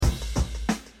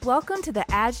Welcome to the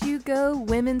As You Go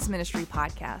Women's Ministry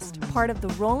Podcast, part of the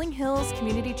Rolling Hills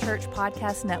Community Church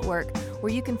Podcast Network,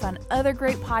 where you can find other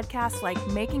great podcasts like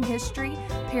Making History,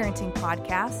 Parenting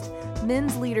Podcast,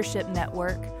 Men's Leadership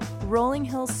Network, Rolling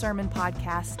Hills Sermon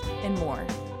Podcast, and more.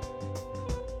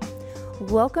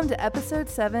 Welcome to episode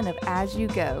 7 of As You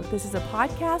Go. This is a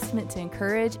podcast meant to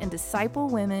encourage and disciple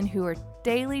women who are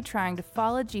daily trying to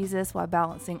follow Jesus while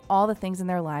balancing all the things in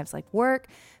their lives like work,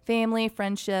 family,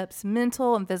 friendships,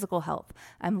 mental and physical health.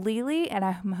 I'm Lily, and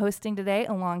I'm hosting today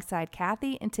alongside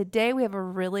Kathy, and today we have a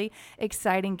really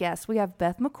exciting guest. We have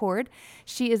Beth McCord.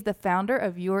 She is the founder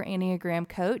of Your Enneagram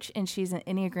Coach, and she's an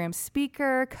Enneagram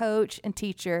speaker, coach, and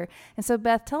teacher. And so,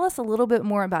 Beth, tell us a little bit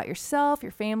more about yourself,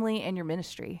 your family, and your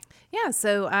ministry. Yeah,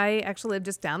 so I actually live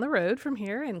just down the road from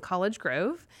here in College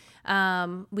Grove.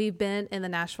 We've been in the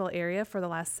Nashville area for the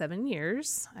last 7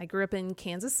 years. I grew up in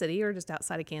Kansas City, or just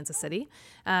outside of Kansas City.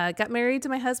 Got married to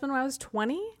my husband when I was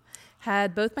 20.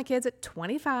 Had both my kids at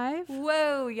 25.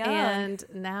 Whoa, young. And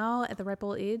now at the ripe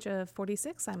old age of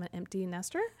 46, I'm an empty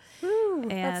nester. Ooh,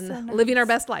 and so nice. Living our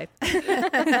best life.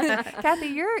 Kathy,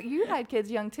 you had kids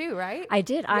young too, right? I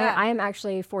did. Yeah. I am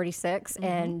actually 46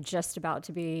 and just about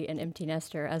to be an empty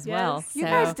nester as well. You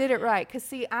guys did it right. Because,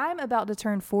 see, I'm about to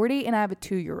turn 40 and I have a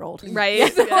 2-year-old.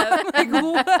 Right. Yeah. Like,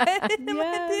 what am I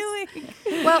doing?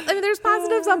 Well, I mean, there's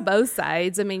positives on both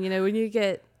sides. I mean, when you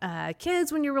get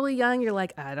kids when you're really young, you're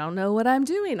like, I don't know what I'm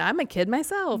doing. I'm a kid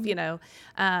myself,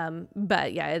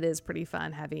 But yeah, it is pretty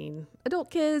fun having adult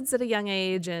kids at a young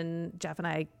age, and Jeff and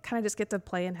I kind of just get to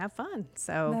play and have fun.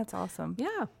 So That's awesome.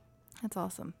 Yeah. That's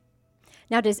awesome.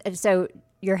 Now, so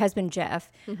your husband,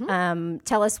 Jeff,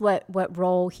 tell us what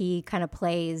role he kind of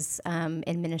plays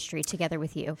in ministry together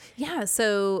with you. Yeah.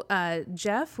 So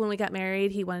Jeff, when we got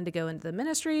married, he wanted to go into the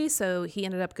ministry. So he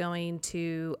ended up going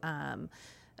to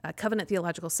Covenant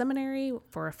Theological Seminary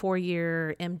for a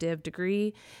 4-year MDiv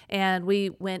degree. And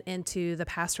we went into the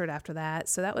pastorate after that.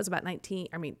 So that was about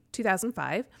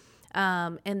 2005.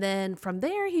 And then from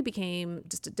there, he became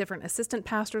just different assistant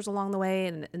pastors along the way,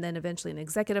 and then eventually an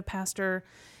executive pastor.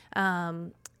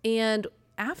 And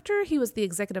after he was the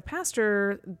executive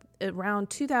pastor, around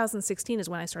 2016 is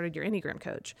when I started Your Enneagram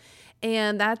Coach.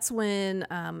 And that's when,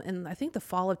 and I think the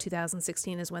fall of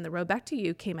 2016 is when The Road Back to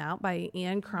You came out by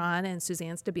Ian Cron and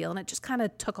Suzanne Stabile, and it just kind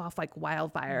of took off like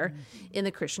wildfire in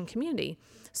the Christian community.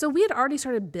 So we had already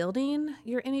started building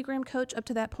Your Enneagram Coach up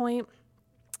to that point.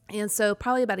 And so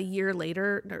probably about a year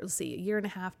later, a year and a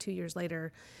half, 2 years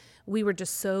later, we were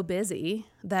just so busy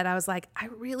that I was like, I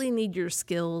really need your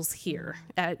skills here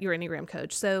at Your Enneagram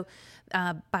Coach. So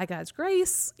by God's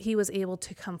grace, he was able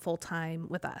to come full-time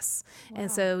with us. Wow.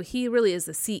 And so he really is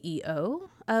the CEO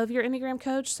of Your Enneagram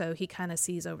Coach. So he kind of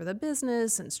sees over the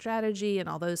business and strategy and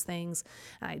all those things.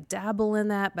 I dabble in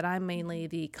that, but I'm mainly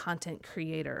the content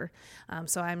creator.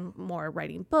 So I'm more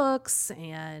writing books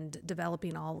and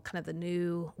developing all kind of the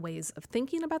new ways of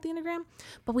thinking about the Enneagram.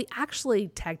 But we actually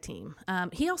tag team.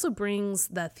 He also brings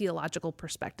the theological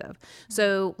perspective.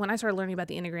 So when I started learning about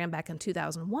the Enneagram back in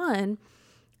 2001,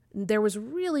 there was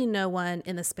really no one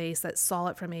in the space that saw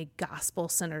it from a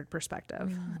gospel-centered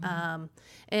perspective.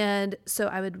 And so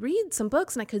I would read some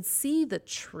books and I could see the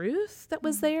truth that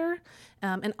was there.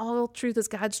 And all truth is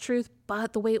God's truth.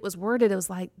 But the way it was worded, it was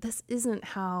like, this isn't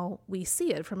how we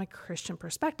see it from a Christian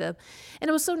perspective. And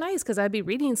it was so nice because I'd be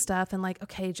reading stuff and like,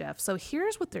 okay, Jeff, so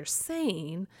here's what they're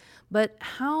saying, but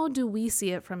how do we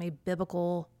see it from a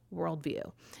biblical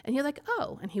worldview? And you're like,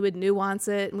 oh, and he would nuance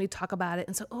it and we'd talk about it.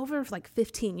 And so over like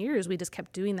 15 years, we just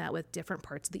kept doing that with different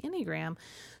parts of the Enneagram,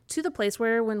 to the place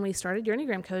where when we started Your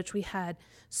Enneagram Coach, we had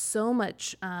so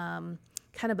much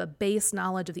kind of a base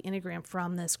knowledge of the Enneagram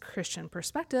from this Christian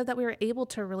perspective that we were able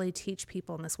to really teach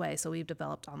people in this way. So we've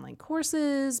developed online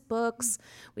courses, books,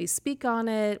 we speak on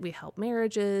it, we help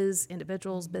marriages,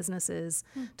 individuals, businesses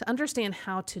to understand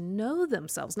how to know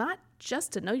themselves, not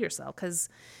just to know yourself, because,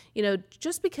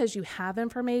 just because you have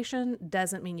information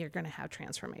doesn't mean you're going to have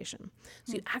transformation.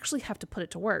 So you actually have to put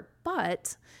it to work.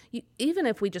 But even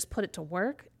if we just put it to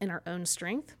work in our own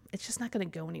strength, it's just not going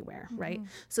to go anywhere, right?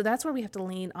 So that's where we have to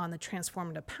lean on the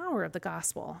transformative power of the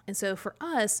gospel. And so for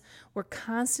us, we're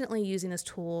constantly using this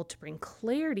tool to bring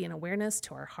clarity and awareness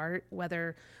to our heart,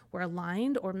 whether we're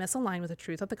aligned or misaligned with the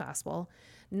truth of the gospel,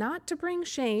 not to bring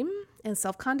shame and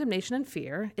self-condemnation and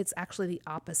fear. It's actually the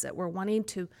opposite. We're wanting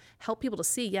to help people to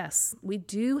see, yes, we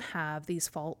do have these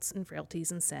faults and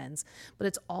frailties and sins, but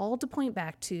it's all to point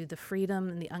back to the freedom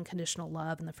and the unconditional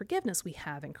love and the forgiveness we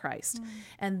have in Christ.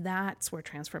 And that's where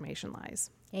transformation lies.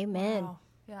 Amen. Wow.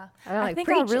 Yeah. I think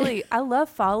preach. I love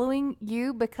following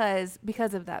you because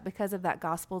of that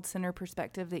gospel center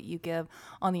perspective that you give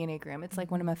on the Enneagram. It's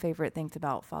like one of my favorite things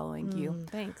about following you.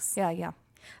 Thanks. Yeah.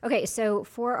 Okay, so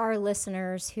for our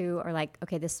listeners who are like,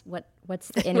 okay, what's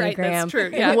the Enneagram? Right, that's true.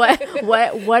 Yeah.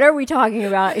 What are we talking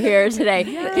about here today?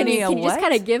 Yes. Can you Ennea just what?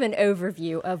 kind of give an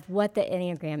overview of what the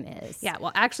Enneagram is? Yeah,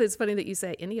 well, actually, it's funny that you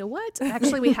say Ennea what?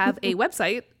 Actually, we have a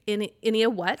website,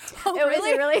 Oh,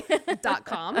 really?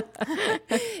 .com,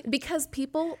 because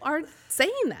people are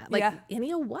saying that. Like,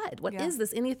 Ennea what? What is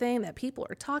this anything that people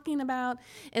are talking about?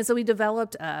 And so we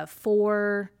developed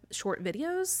 4 short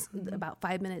videos, about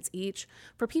 5 minutes each,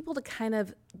 for people to kind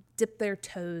of dip their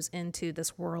toes into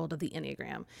this world of the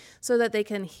Enneagram so that they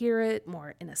can hear it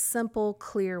more in a simple,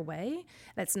 clear way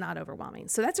that's not overwhelming.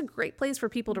 So that's a great place for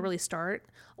people to really start.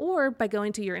 Or by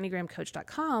going to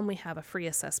yourenneagramcoach.com, we have a free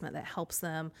assessment that helps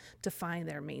them to find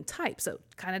their main type. So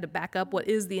kind of to back up, what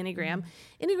is the Enneagram?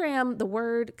 Enneagram, the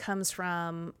word comes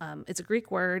from, it's a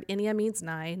Greek word. Ennea means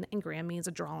 9 and gram means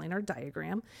a drawing or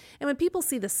diagram. And when people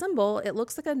see the symbol, it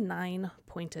looks like a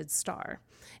 9-pointed star.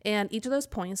 And each of those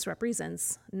points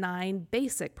represents 9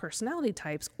 basic personality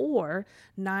types or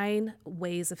 9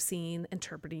 ways of seeing,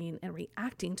 interpreting, and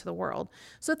reacting to the world.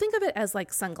 So think of it as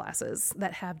like sunglasses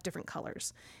that have different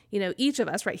colors. You know, each of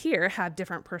us right here have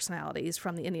different personalities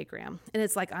from the Enneagram. And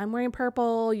it's like, I'm wearing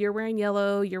purple, you're wearing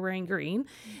yellow, you're wearing green.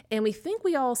 And we think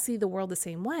we all see the world the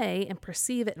same way and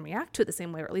perceive it and react to it the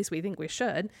same way, or at least we think we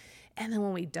should. And then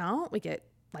when we don't, we get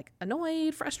like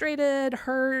annoyed, frustrated,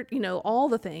 hurt, all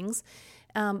the things.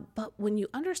 But when you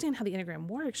understand how the Enneagram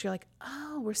works, you're like,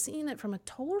 oh, we're seeing it from a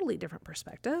totally different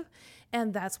perspective.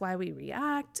 And that's why we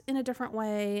react in a different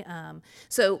way.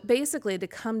 So basically, to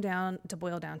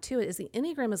boil down to it, is the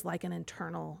Enneagram is like an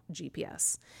internal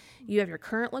GPS. You have your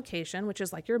current location, which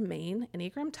is like your main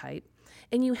Enneagram type,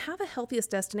 and you have a healthiest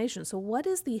destination. So what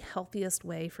is the healthiest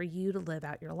way for you to live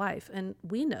out your life? And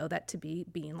we know that to be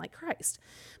being like Christ.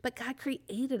 But God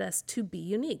created us to be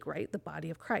unique, right? The body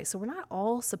of Christ. So we're not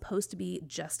all supposed to be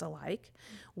just alike.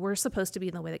 We're supposed to be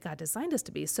in the way that God designed us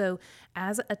to be. So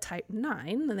as a type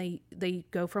 9, and they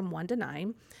go from 1 to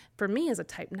 9. For me as a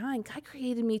type 9, God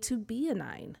created me to be a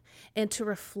 9 and to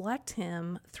reflect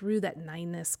him through that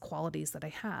 9ness qualities that I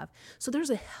have. So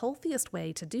there's a healthiest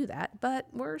way to do that, but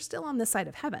we're still on this side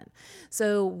of heaven.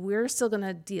 So we're still going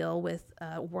to deal with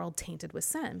a world tainted with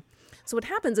sin. So what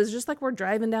happens is, just like we're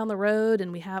driving down the road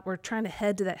and we're trying to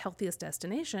head to that healthiest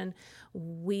destination,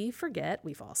 we forget,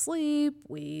 we fall asleep,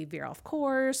 we veer off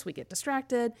course, we get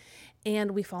distracted,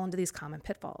 and we fall into these common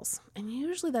pitfalls. And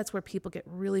usually that's where people get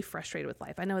really frustrated with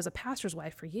life. I know as a pastor's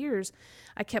wife for years,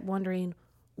 I kept wondering,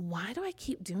 why do I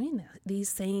keep doing these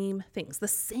same things, the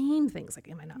same things? Like,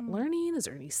 am I not learning? Is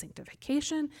there any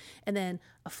sanctification? And then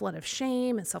a flood of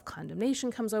shame and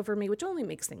self-condemnation comes over me, which only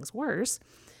makes things worse.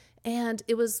 And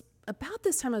it was about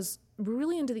this time I was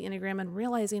really into the Enneagram and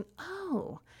realizing,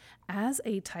 as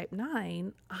a type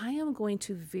 9, I am going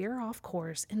to veer off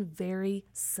course in very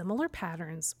similar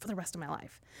patterns for the rest of my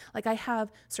life. Like, I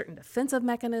have certain defensive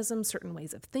mechanisms, certain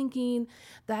ways of thinking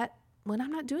that when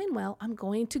I'm not doing well, I'm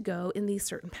going to go in these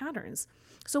certain patterns.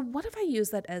 So what if I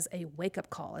use that as a wake-up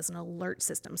call, as an alert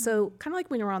system? So kind of like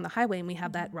when you're on the highway and we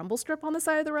have that rumble strip on the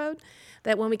side of the road,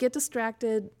 that when we get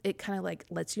distracted, it kind of like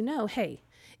lets you know, hey,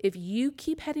 if you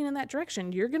keep heading in that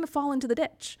direction, you're going to fall into the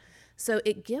ditch. So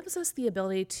it gives us the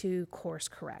ability to course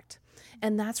correct.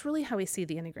 And that's really how we see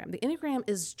the Enneagram. The Enneagram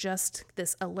is just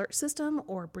this alert system,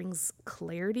 or brings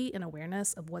clarity and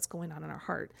awareness of what's going on in our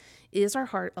heart. Is our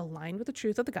heart aligned with the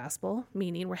truth of the gospel,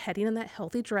 meaning we're heading in that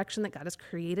healthy direction that God has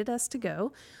created us to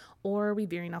go? Or are we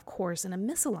veering off course in a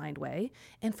misaligned way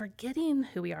and forgetting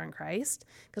who we are in Christ?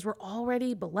 Because we're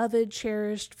already beloved,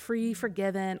 cherished, free,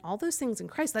 forgiven, all those things in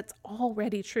Christ. That's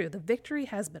already true. The victory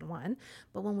has been won.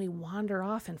 But when we wander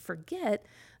off and forget,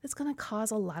 it's going to cause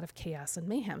a lot of chaos and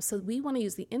mayhem. So we want to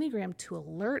use the Enneagram to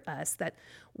alert us that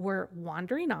we're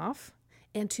wandering off,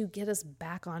 and to get us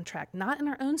back on track, not in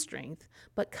our own strength,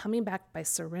 but coming back by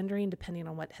surrendering, depending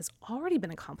on what has already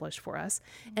been accomplished for us,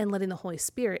 and letting the Holy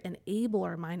Spirit enable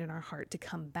our mind and our heart to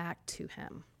come back to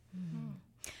him. Mm-hmm.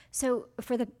 So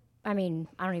I don't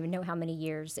even know how many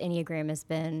years Enneagram has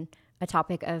been a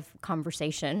topic of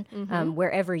conversation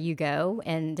wherever you go.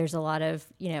 And there's a lot of,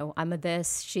 I'm a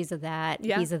this, she's a that,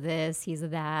 he's a this, he's a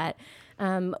that.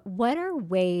 What are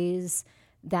ways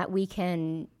that we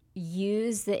can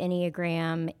use the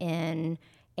Enneagram in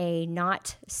a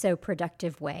not so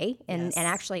productive way and, Yes. and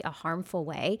actually a harmful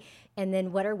way? And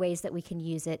then what are ways that we can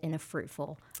use it in a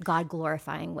fruitful,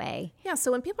 God-glorifying way? Yeah,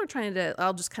 so when people are trying to,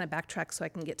 I'll just kind of backtrack so I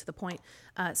can get to the point.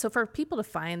 So for people to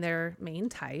find their main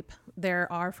type,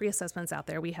 there are free assessments out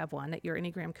there. We have one at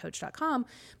yourenneagramcoach.com,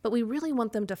 but we really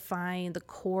want them to find the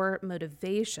core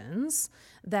motivations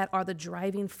that are the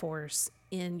driving force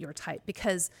in your type,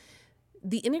 because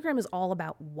the Enneagram is all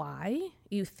about why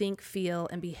you think, feel,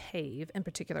 and behave in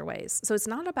particular ways. So it's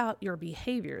not about your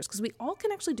behaviors, because we all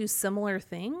can actually do similar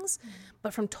things,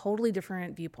 but from totally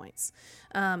different viewpoints.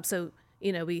 So,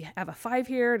 we have a 5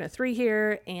 here and a 3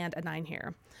 here and a 9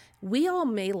 here. We all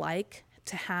may like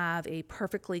to have a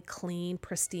perfectly clean,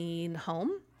 pristine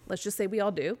home. Let's just say we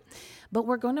all do, but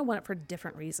we're going to want it for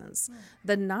different reasons.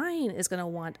 The 9 is going to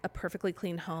want a perfectly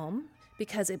clean home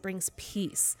because it brings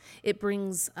peace. It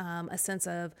brings a sense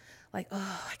of like,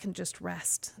 oh, I can just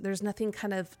rest. There's nothing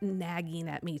kind of nagging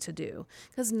at me to do,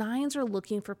 because 9s are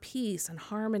looking for peace and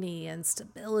harmony and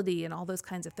stability and all those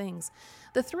kinds of things.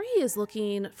 The 3 is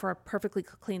looking for a perfectly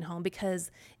clean home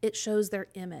because it shows their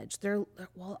image.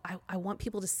 I want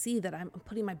people to see that I'm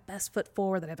putting my best foot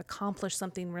forward, that I've accomplished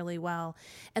something really well.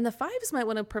 And the 5s might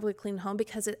want a perfectly clean home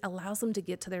because it allows them to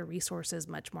get to their resources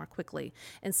much more quickly,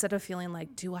 instead of feeling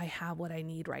like, do I have what I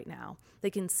need right now? They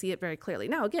can see it very clearly.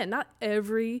 Now, again, not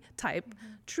every type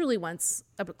truly wants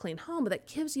a clean home, but that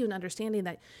gives you an understanding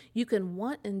that you can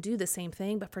want and do the same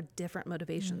thing, but for different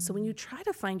motivations. So when you try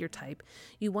to find your type,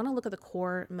 you want to look at the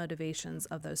core motivations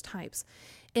of those types.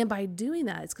 And by doing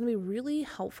that, it's going to be really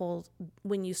helpful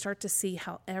when you start to see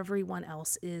how everyone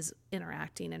else is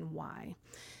interacting and why.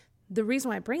 The reason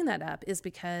why I bring that up is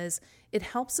because it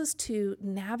helps us to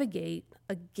navigate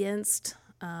against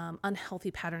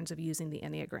unhealthy patterns of using the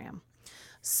Enneagram.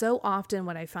 So often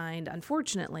what I find,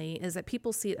 unfortunately, is that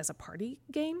people see it as a party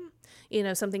game,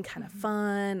 something kind of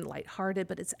fun, lighthearted,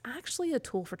 but it's actually a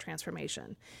tool for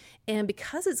transformation. And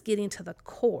because it's getting to the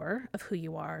core of who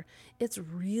you are, it's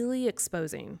really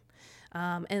exposing.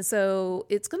 And so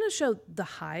it's going to show the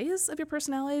highs of your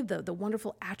personality, the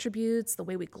wonderful attributes, the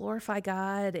way we glorify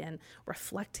God and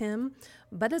reflect Him,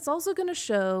 but it's also going to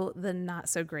show the not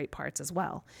so great parts as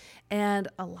well. And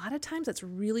a lot of times it's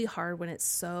really hard when it's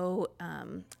so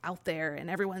out there and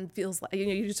everyone feels like,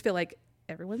 you just feel like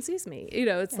everyone sees me.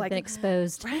 It's like been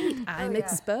exposed. Right. I'm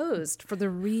exposed for the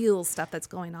real stuff that's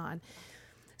going on.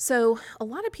 So a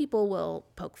lot of people will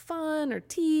poke fun or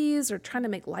tease or trying to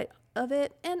make light of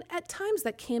it. And at times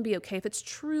that can be okay if it's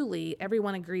truly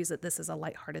everyone agrees that this is a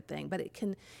lighthearted thing, but it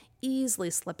can easily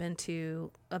slip into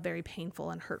a very painful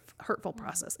and hurtful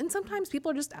process. And sometimes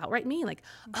people are just outright mean, like,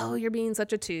 oh, you're being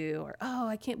such a 2, or oh,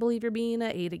 I can't believe you're being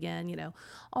an 8 again,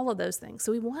 all of those things.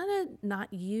 So we want to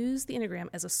not use the Enneagram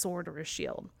as a sword or a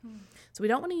shield. So we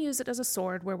don't want to use it as a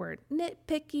sword where we're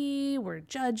nitpicky, we're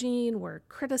judging, we're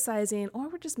criticizing, or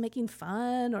we're just making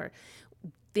fun or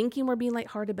thinking we're being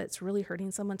lighthearted, but it's really hurting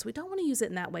someone. So we don't want to use it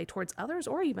in that way towards others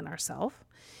or even ourselves.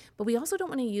 But we also don't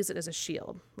want to use it as a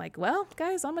shield. Like, well,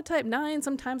 guys, I'm a type 9.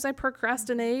 Sometimes I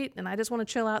procrastinate and I just want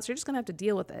to chill out. So you're just going to have to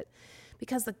deal with it.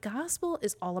 Because the gospel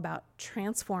is all about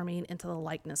transforming into the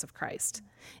likeness of Christ.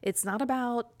 It's not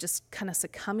about just kind of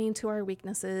succumbing to our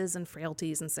weaknesses and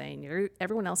frailties and saying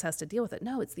everyone else has to deal with it.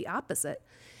 No, it's the opposite.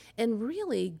 And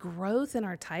really, growth in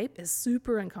our type is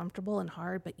super uncomfortable and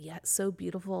hard, but yet so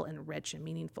beautiful and rich and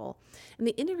meaningful. And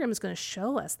the Enneagram is going to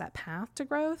show us that path to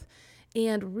growth.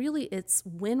 And really, it's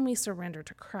when we surrender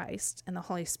to Christ and the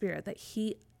Holy Spirit that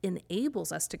He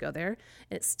enables us to go there.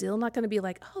 And it's still not going to be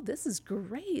like, oh, this is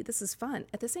great, this is fun.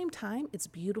 At the same time, it's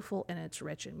beautiful and it's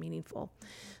rich and meaningful.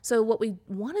 So what we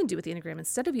want to do with the Enneagram,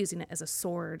 instead of using it as a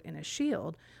sword and a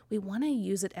shield, we want to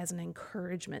use it as an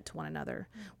encouragement to one another,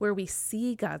 where we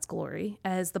see God's glory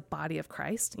as the body of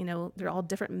Christ. They're all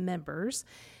different members.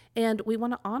 And we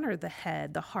want to honor the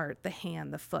head, the heart, the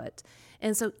hand, the foot.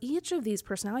 And so each of these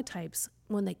personality types,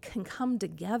 when they can come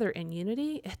together in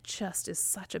unity, it just is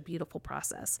such a beautiful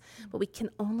process. But we can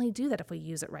only do that if we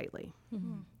use it rightly.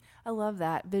 Mm-hmm. I love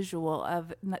that visual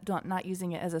of not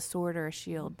using it as a sword or a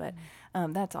shield, but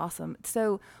that's awesome.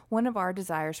 So one of our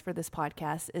desires for this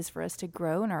podcast is for us to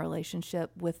grow in our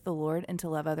relationship with the Lord and to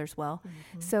love others well.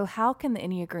 Mm-hmm. So how can the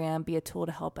Enneagram be a tool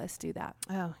to help us do that?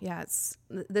 Oh, yeah.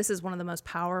 This is one of the most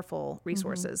powerful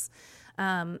resources.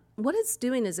 Mm-hmm. What it's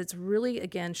doing is it's really,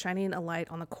 again, shining a light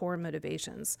on the core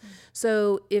motivations. Mm-hmm.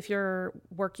 So if you're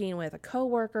working with a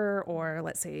coworker, or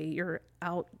let's say you're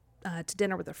out to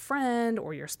dinner with a friend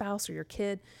or your spouse or your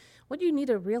kid, what you need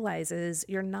to realize is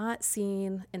you're not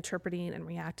seeing, interpreting, and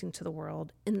reacting to the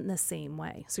world in the same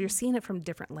way. So you're seeing it from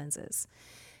different lenses.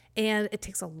 And it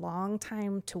takes a long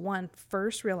time to,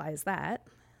 first realize that,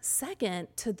 Second,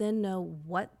 to then know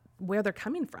where they're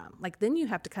coming from. Like, then you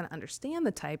have to kind of understand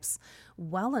the types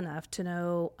well enough to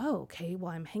know, oh, okay,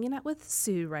 well, I'm hanging out with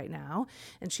Sue right now,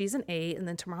 and she's an 8, and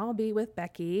then tomorrow I'll be with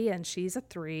Becky, and she's a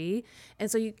 3.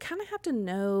 And so you kind of have to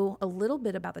know a little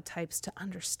bit about the types to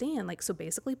understand, like, so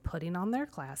basically putting on their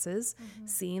glasses,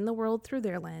 seeing the world through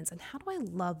their lens, and how do I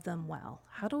love them well?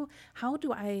 How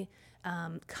do I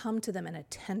come to them in a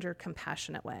tender,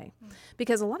 compassionate way?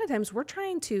 Because a lot of times we're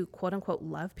trying to quote unquote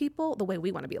love people the way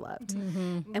we want to be loved.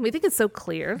 And we think it's so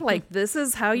clear, like, this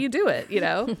is how you do it,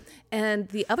 And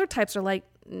the other types are like,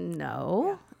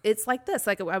 no, it's like this.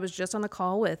 Like, I was just on a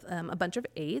call with a bunch of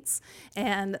 8s,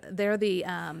 and they're the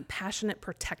passionate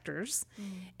protectors.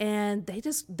 And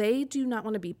they do not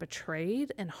want to be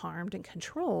betrayed and harmed and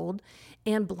controlled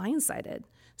and blindsided.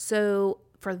 So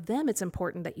for them, it's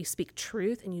important that you speak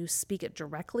truth and you speak it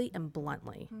directly and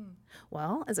bluntly.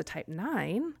 Well, as a type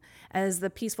 9, as the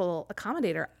peaceful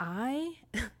accommodator, I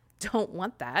don't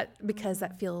want that, because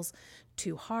that feels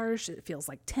too harsh. It feels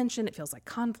like tension. It feels like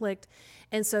conflict.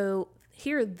 And so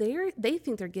here they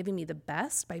think they're giving me the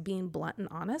best by being blunt and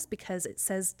honest, because it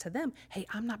says to them, hey,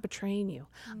 I'm not betraying you.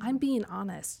 I'm being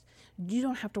honest. You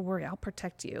don't have to worry. I'll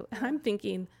protect you. And I'm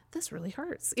thinking, this really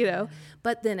hurts,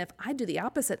 But then if I do the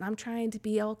opposite and I'm trying to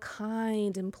be all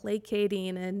kind and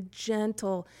placating and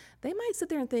gentle, they might sit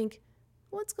there and think,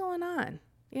 what's going on?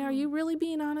 Are you really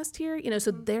being honest here? So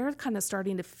they're kind of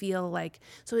starting to feel like,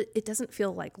 so it doesn't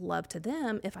feel like love to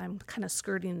them if I'm kind of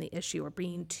skirting the issue or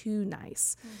being too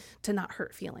nice to not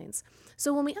hurt feelings.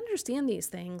 So when we understand these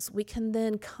things, we can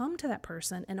then come to that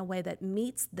person in a way that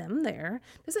meets them there.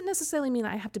 Doesn't necessarily mean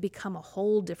I have to become a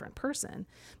whole different person.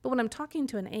 But when I'm talking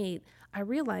to an 8, I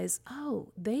realize,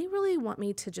 oh, they really want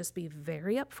me to just be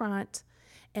very upfront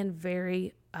and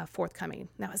very forthcoming.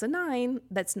 Now, as a 9,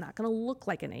 that's not going to look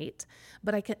like an 8,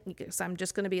 but I'm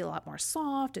just going to be a lot more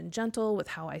soft and gentle with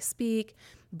how I speak,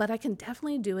 but I can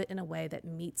definitely do it in a way that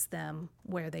meets them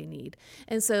where they need.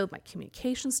 And so my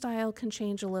communication style can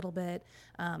change a little bit,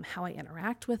 how I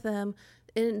interact with them.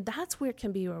 And that's where it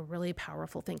can be a really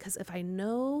powerful thing, because if I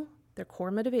know their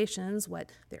core motivations, what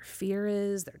their fear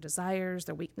is, their desires,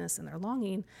 their weakness, and their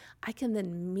longing, I can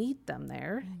then meet them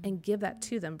there and give that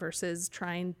to them versus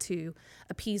trying to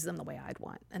appease them the way I'd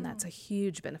want. And that's a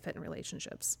huge benefit in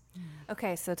relationships.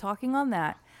 Okay, so talking on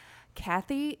that,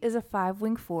 Kathy is a 5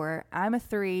 wing 4. I'm a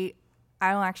 3.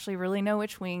 I don't actually really know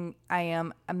which wing I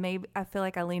am. I feel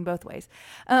like I lean both ways.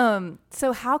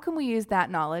 So how can we use that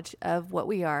knowledge of what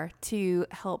we are to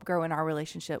help grow in our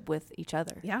relationship with each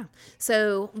other? Yeah.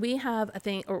 So we have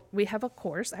a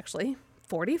course, actually,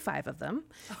 45 of them.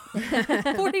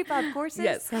 45 courses?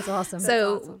 Yes. That's awesome.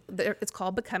 So it's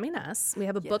called Becoming Us. We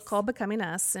have a book called Becoming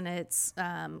Us, and it's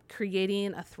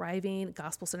creating a thriving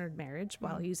gospel-centered marriage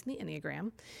while using the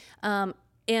Enneagram.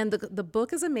 And the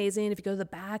book is amazing. If you go to the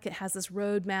back, it has this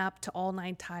roadmap to all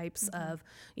 9 types of,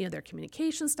 their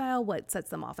communication style, what sets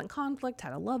them off in conflict,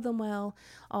 how to love them well,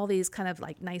 all these kind of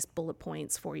like nice bullet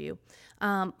points for you.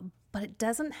 But it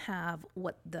doesn't have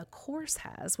what the course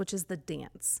has, which is the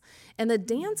dance. And the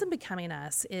dance in Becoming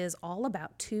Us is all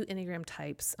about 2 Enneagram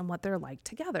types and what they're like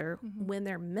together when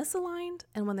they're misaligned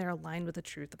and when they're aligned with the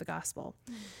truth of the gospel.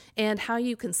 And how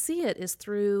you can see it is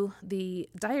through the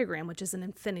diagram, which is an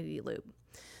infinity loop.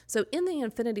 So in the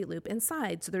infinity loop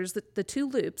inside, so there's the 2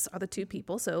 loops are the 2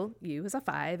 people. So you as a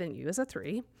 5 and you as a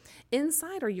 3.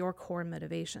 Inside are your core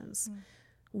motivations.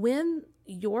 When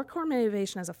your core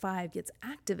motivation as a 5 gets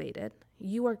activated,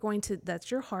 you are going to,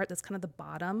 that's your heart, that's kind of the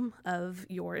bottom of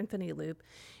your infinity loop.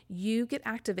 You get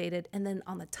activated, and then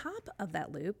on the top of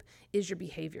that loop is your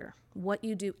behavior, what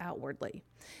you do outwardly.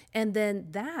 And then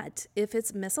that, if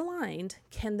it's misaligned,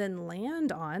 can then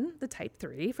land on the type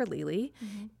 3 for Lily,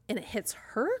 and it hits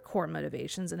her core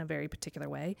motivations in a very particular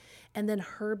way, and then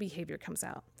her behavior comes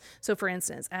out. So for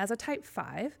instance, as a type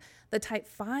 5, the type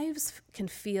 5s can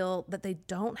feel that they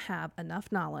don't have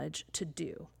enough knowledge to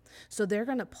do. So they're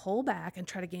going to pull back and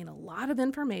try to gain a lot of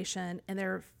information, and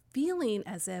they're feeling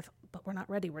as if, but we're not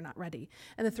ready.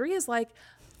 And the 3 is like,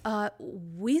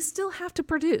 we still have to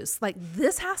produce, like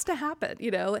this has to happen,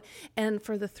 And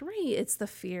for the 3, it's the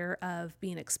fear of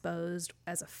being exposed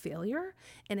as a failure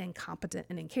and incompetent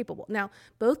and incapable. Now,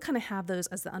 both kind of have those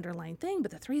as the underlying thing,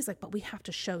 but the 3 is like, but we have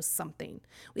to show something.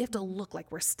 We have to look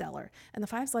like we're stellar. And the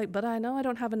 5's like, but I know I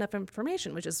don't have enough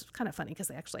information, which is kind of funny because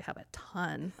they actually have a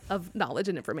ton of knowledge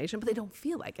and information, but they don't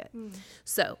feel like it.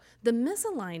 So the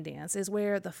misaligned dance is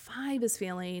where the 5 is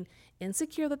feeling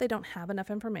insecure that they don't have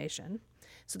enough information.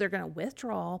 So they're going to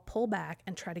withdraw, pull back,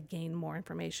 and try to gain more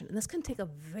information. And this can take a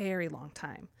very long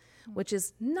time. which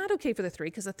is not okay for the 3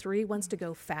 because the 3 wants to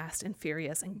go fast and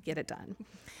furious and get it done.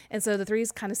 And so the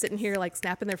 3's kind of sitting here like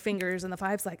snapping their fingers, and the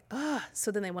 5's like, ugh.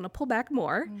 So then they want to pull back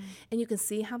more. And you can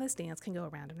see how this dance can go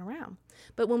around and around.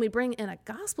 But when we bring in a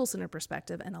gospel-centered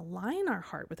perspective and align our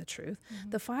heart with the truth,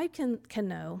 the 5 can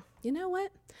know, you know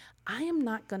what? I am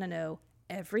not going to know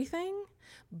everything,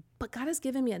 but God has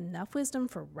given me enough wisdom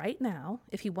for right now.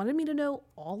 If he wanted me to know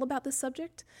all about this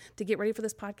subject to get ready for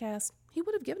this podcast, he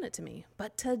would have given it to me.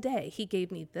 But today he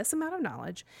gave me this amount of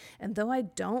knowledge. And though I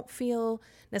don't feel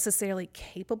necessarily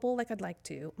capable like I'd like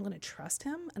to, I'm going to trust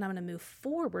him and I'm going to move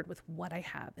forward with what I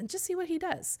have and just see what he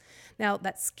does. Now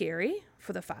that's scary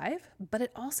for the 5, but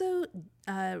it also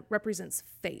represents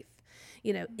faith,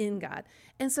 in God.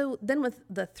 And so then with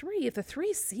the 3, if the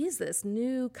 3 sees this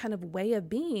new kind of way of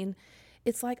being,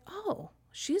 it's like, oh,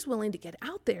 she's willing to get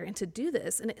out there and to do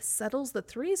this. And it settles the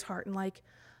 3's heart and like,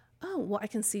 oh, well, I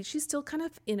can see she's still kind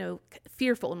of,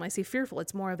 fearful. And when I say fearful,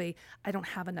 it's more of a, I don't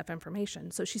have enough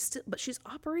information. So she's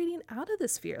operating out of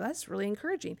this fear. That's really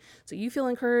encouraging. So you feel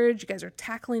encouraged. You guys are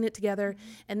tackling it together.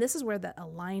 And this is where the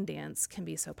align dance can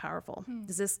be so powerful.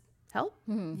 Does this help?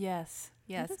 Yes.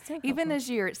 So Even as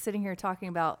you're sitting here talking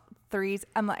about 3's,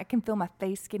 I'm like, I can feel my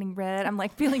face getting red. I'm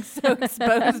like feeling so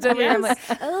exposed over here. I'm like,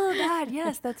 oh God,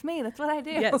 yes, that's me. That's what I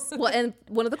do. Yes. Well, and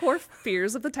one of the core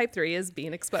fears of the type 3 is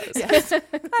being exposed. Yes.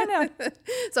 I know.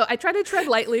 So I try to tread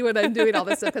lightly when I'm doing all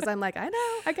this stuff because I'm like, I know,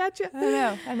 I got you.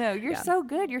 I know. You're so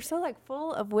good. You're so like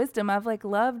full of wisdom. I've like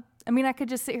loved. I mean, I could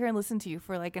just sit here and listen to you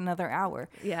for like another hour.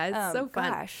 Yeah, it's so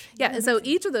fun. Gosh. Yeah, and so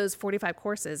each of those 45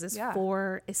 courses is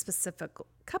for a specific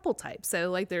couple type. So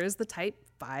like there is the type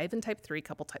 5 and type 3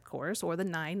 couple type course, or the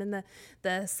 9 and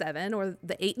the 7, or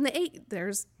the 8 and the 8.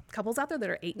 There's couples out there that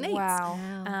are 8 and 8s.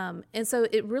 Wow. And so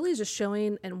it really is just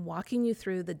showing and walking you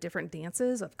through the different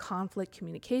dances of conflict,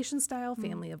 communication style,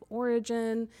 family of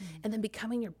origin, and then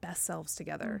becoming your best selves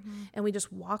together. And we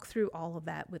just walk through all of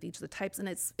that with each of the types. And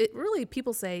it really,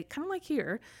 people say, kind of like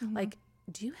here, like,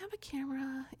 do you have a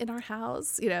camera in our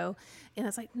house? And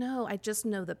it's like, no, I just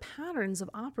know the patterns of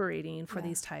operating for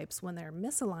these types when they're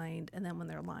misaligned and then when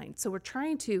they're aligned. So we're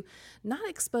trying to not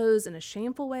expose in a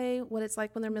shameful way what it's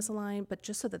like when they're misaligned, but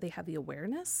just so that they have the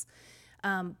awareness,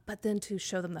 but then to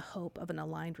show them the hope of an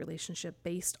aligned relationship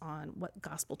based on what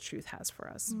gospel truth has for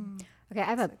us. Okay, I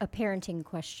have a parenting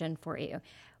question for you.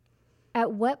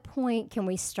 At what point can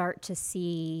we start to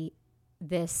see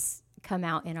this come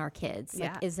out in our kids?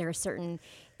 Like, is there a certain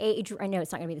age? I know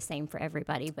it's not going to be the same for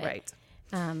everybody, but right.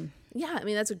 Yeah, I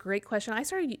mean, that's a great question. I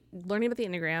started learning about the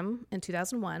Enneagram in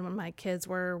 2001 when my kids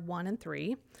were 1 and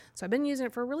 3. So I've been using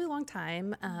it for a really long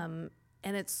time.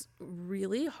 And it's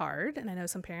really hard, and I know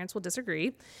some parents will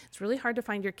disagree, it's really hard to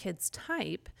find your kid's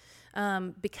type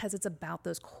because it's about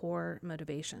those core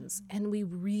motivations. And we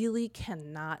really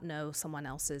cannot know someone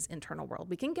else's internal world.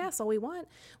 We can guess all we want.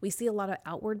 We see a lot of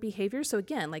outward behavior. So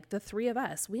again, like the 3 of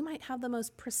us, we might have the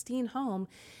most pristine home,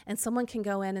 and someone can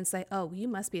go in and say, oh, you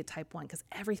must be a type 1 because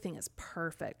everything is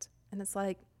perfect. And it's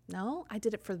like, no, I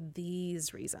did it for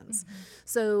these reasons.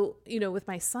 So, with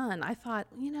my son, I thought,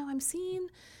 I'm seeing...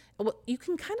 Well, you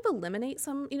can kind of eliminate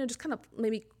some, just kind of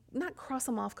maybe not cross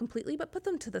them off completely, but put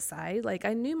them to the side. Like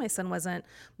I knew my son wasn't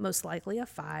most likely a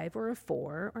 5 or a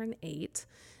 4 or an 8,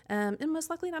 and most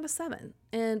likely not a 7.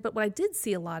 But what I did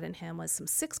see a lot in him was some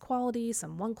 6 qualities,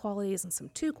 some 1 qualities, and some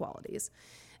 2 qualities.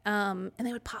 And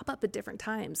they would pop up at different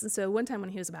times. And so one time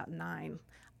when he was about 9,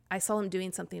 I saw him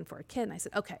doing something for a kid, and I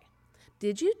said, okay,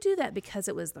 did you do that because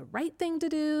it was the right thing to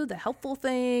do, the helpful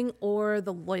thing, or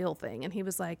the loyal thing? And he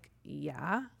was like,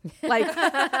 yeah. Like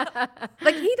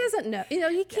he doesn't know,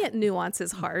 he can't nuance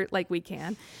his heart like we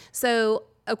can. So,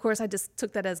 of course, I just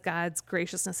took that as God's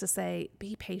graciousness to say,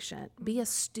 be patient, be a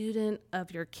student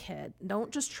of your kid. Don't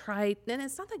just try, and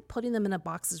it's not like putting them in a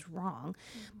box is wrong,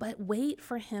 but wait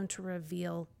for him to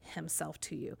reveal himself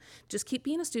to you. Just keep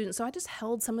being a student. So I just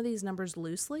held some of these numbers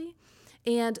loosely.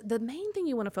 And the main thing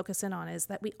you want to focus in on is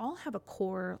that we all have a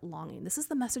core longing. This is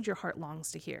the message your heart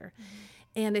longs to hear.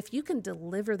 And if you can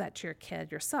deliver that to your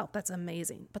kid yourself, that's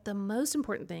amazing. But the most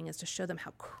important thing is to show them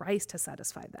how Christ has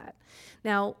satisfied that.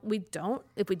 Now,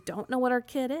 if we don't know what our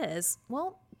kid is,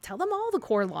 well, tell them all the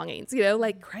core longings,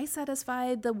 like Christ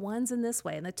satisfied the 1s in this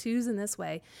way and the 2s in this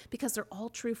way, because they're all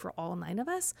true for all 9 of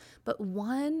us. But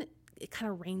one, it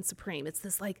kind of reigns supreme. It's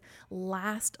this like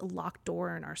last locked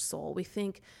door in our soul. We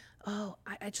think, oh,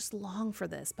 I just long for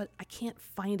this, but I can't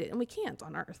find it. And we can't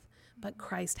on earth, but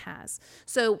Christ has.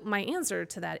 So my answer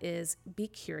to that is be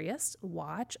curious,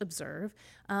 watch, observe,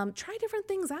 try different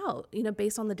things out,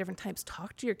 based on the different types.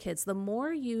 Talk to your kids. The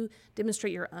more you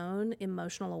demonstrate your own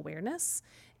emotional awareness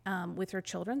with your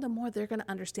children, the more they're going to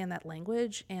understand that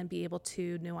language and be able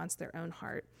to nuance their own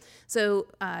heart. So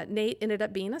Nate ended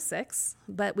up being a 6,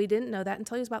 but we didn't know that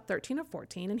until he was about 13 or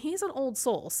 14, and he's an old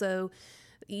soul. So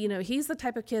he's the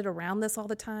type of kid around this all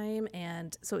the time.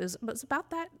 And so it was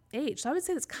about that age. So I would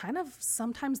say it's kind of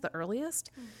sometimes the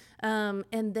earliest.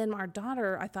 And then our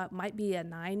daughter, I thought might be a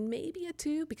 9, maybe a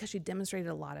 2, because she demonstrated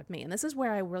a lot of me. And this is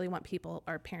where I really want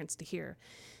our parents to hear.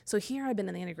 So here I've been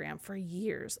in the Enneagram for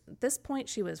years. At this point,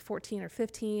 she was 14 or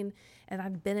 15, and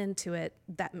I've been into it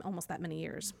almost that many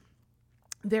years.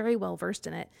 Very well versed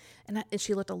in it. And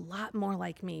she looked a lot more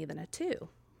like me than a 2.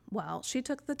 Well, she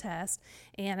took the test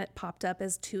and it popped up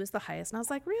as 2 is the highest. And I was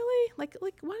like, really? Like, why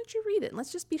don't you read it? And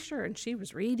let's just be sure. And she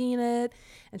was reading it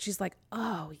and she's like,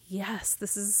 oh yes,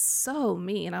 this is so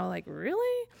me. And I was like,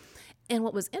 really? And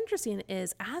what was interesting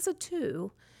is as a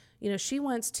 2, she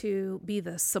wants to be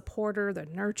the supporter, the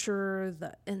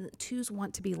nurturer, and 2s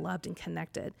want to be loved and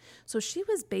connected. So she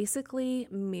was basically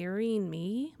mirroring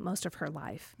me most of her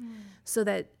life so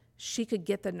that she could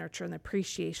get the nurture and the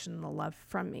appreciation and the love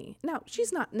from me. Now,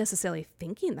 she's not necessarily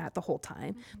thinking that the whole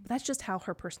time, but that's just how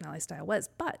her personality style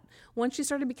was. But once she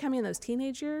started becoming those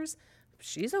teenage years,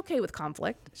 she's okay with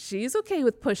conflict. She's okay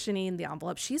with pushing the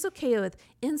envelope. She's okay with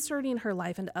inserting her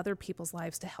life into other people's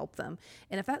lives to help them.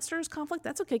 And if that stirs conflict,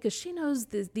 that's okay because she knows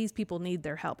these people need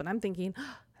their help. And I'm thinking,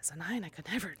 as a 9, I could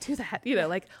never do that.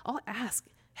 I'll ask,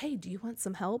 hey, do you want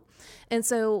some help? And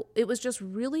so it was just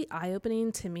really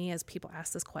eye-opening to me as people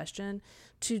ask this question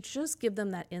to just give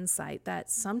them that insight that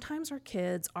sometimes our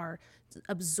kids are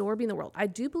absorbing the world. I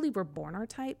do believe we're born our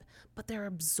type, but they're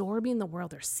absorbing the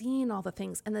world. They're seeing all the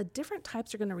things, and the different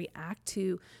types are going to react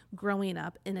to growing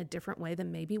up in a different way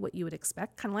than maybe what you would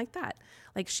expect, kind of like that.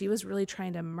 Like she was really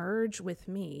trying to merge with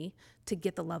me to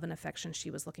get the love and affection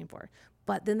she was looking for.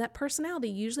 But then that personality,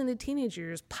 usually in the teenage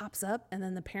years, pops up, and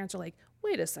then the parents are like,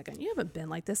 wait a second, you haven't been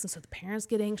like this. And so the parents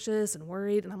get anxious and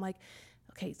worried, and I'm like,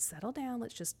 okay, settle down.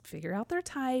 Let's just figure out their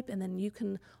type, and then you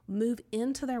can move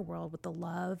into their world with the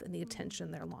love and the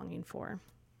attention they're longing for.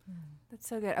 That's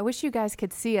so good. I wish you guys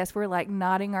could see us. We're like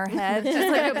nodding our heads, just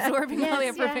like absorbing all the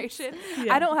information. Yes.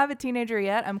 Yeah. I don't have a teenager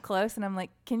yet. I'm close, and I'm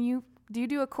like, do you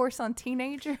do a course on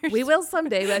teenagers? We will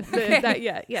someday, but okay. Not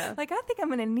yet. Yeah. Like, I think I'm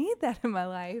going to need that in my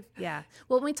life. Yeah.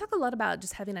 Well, we talk a lot about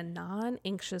just having a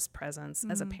non-anxious presence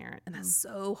as a parent, and that's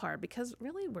so hard because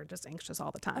really we're just anxious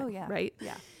all the time. Oh, yeah. Right?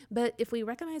 Yeah. But if we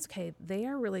recognize, okay, they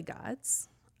are really God's,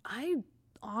 I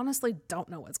honestly don't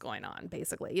know what's going on,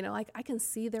 basically. I can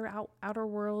see their outer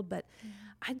world, but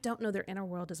I don't know their inner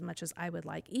world as much as I would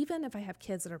like. Even if I have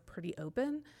kids that are pretty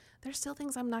open, there's still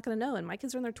things I'm not going to know. And my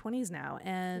kids are in their 20s now,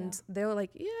 and they're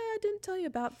like, yeah, I didn't tell you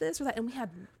about this or that. And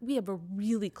we have a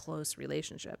really close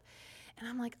relationship. And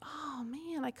I'm like, oh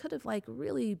man, I could have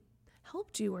really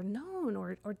helped you or known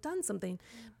or done something.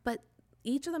 But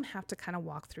each of them have to kind of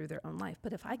walk through their own life.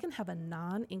 But if I can have a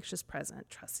non-anxious present,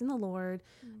 trusting the Lord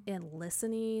and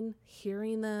listening,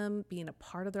 hearing them, being a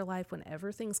part of their life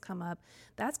whenever things come up,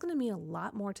 that's going to mean a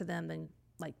lot more to them than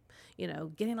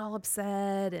getting all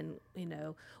upset and,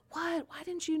 why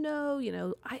didn't you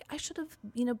know, I should have,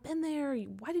 been there.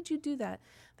 Why did you do that?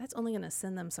 That's only going to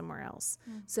send them somewhere else.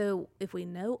 So if we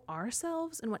know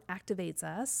ourselves and what activates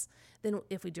us, then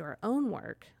if we do our own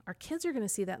work, our kids are going to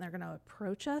see that and they're going to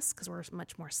approach us because we're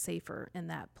much more safer in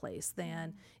that place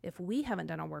than if we haven't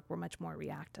done our work, we're much more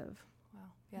reactive. Wow.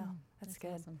 Yeah. That's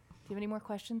good. Awesome. Do you have any more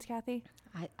questions, Kathy?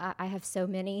 I have so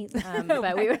many,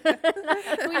 but we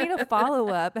need a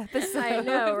follow-up episode. I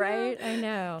know, right? I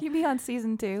know. You'll be on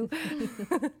season 2.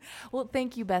 Well,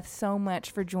 thank you, Beth, so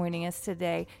much for joining us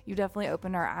today. You definitely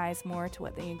opened our eyes more to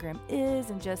what the Enneagram is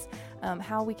and just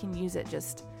how we can use it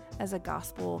just as a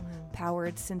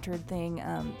gospel-powered, centered thing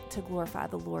to glorify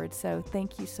the Lord. So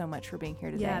thank you so much for being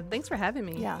here today. Yeah, thanks for having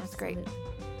me. Yeah, that's great.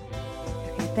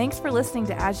 Thanks for listening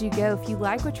to As You Go. If you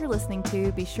like what you're listening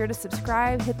to, be sure to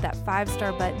subscribe, hit that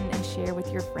 5-star button, and share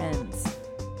with your friends.